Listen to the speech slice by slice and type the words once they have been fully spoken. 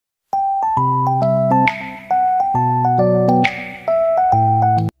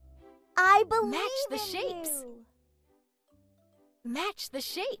I believe Match the in shapes. you. Match the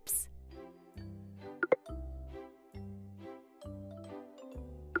shapes.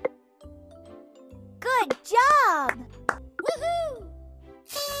 Good job! Woohoo!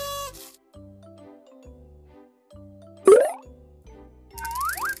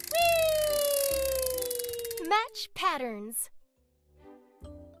 Match patterns.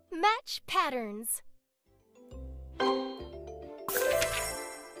 Match patterns.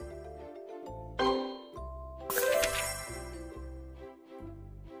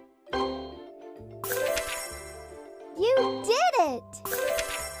 You did it!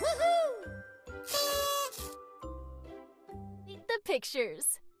 Woohoo! Complete the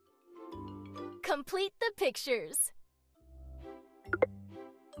pictures. Complete the pictures.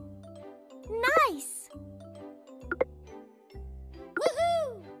 Nice!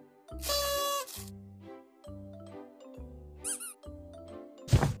 Woohoo!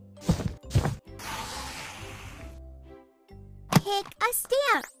 Pick a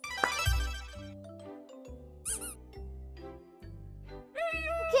stamp.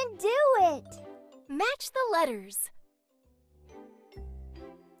 You can do it! Match the letters.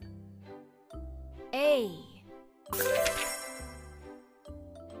 A.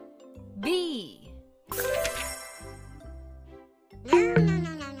 B.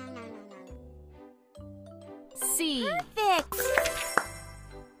 C. Perfect!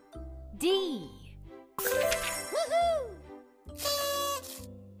 D. Woohoo!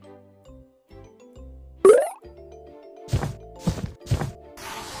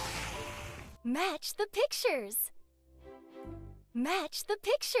 Match the pictures. Match the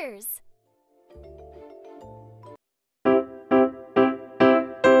pictures.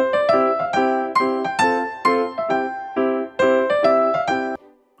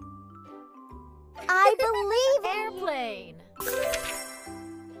 I believe in Airplane.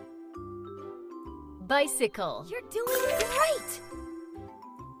 Bicycle. You're doing great!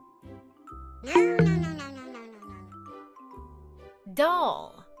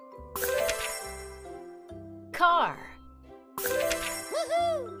 Doll. Car.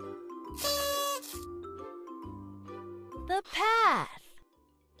 Woohoo! The path.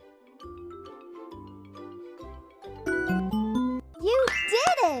 You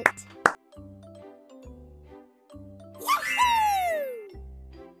did it! Yahoo!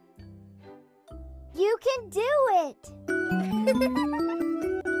 You can do it! Woohoo!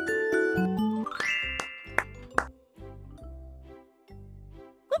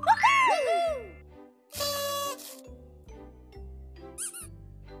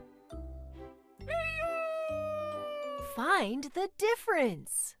 Find the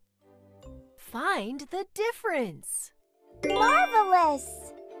difference. Find the difference.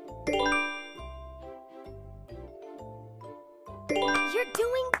 Marvelous! You're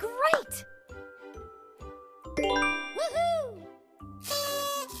doing great! Woohoo!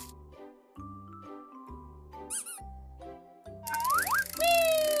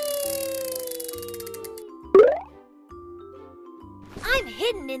 I'm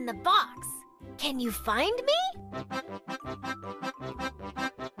hidden in the box. Can you find me?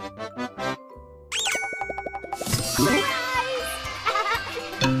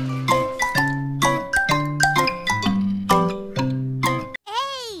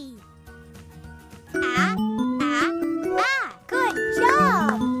 Hey! Good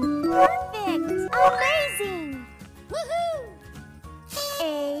job! Perfect! Amazing! Woohoo!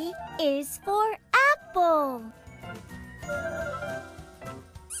 A is for apple.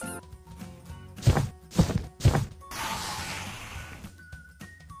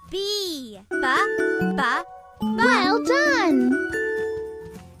 B. Well done!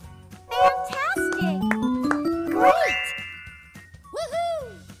 Fantastic! Great! Woohoo!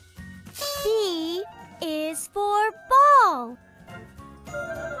 B is for ball.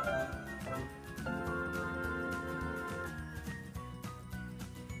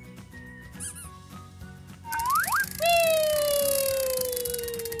 Whee!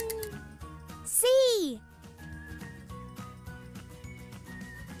 C.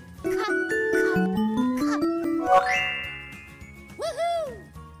 Woohoo!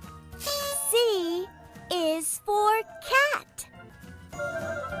 C is for cat.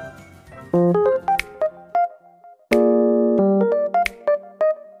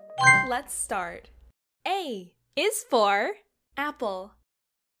 Let's start. A is for apple.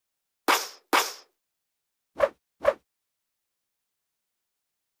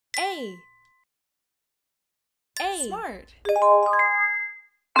 A. Smart.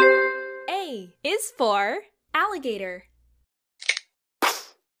 A is for alligator.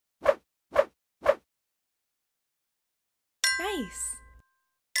 Nice.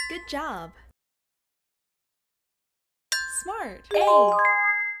 Good job. Smart.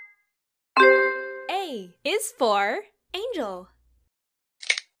 A is for angel.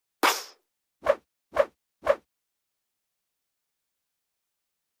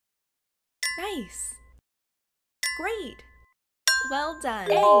 Nice. Great. Well done.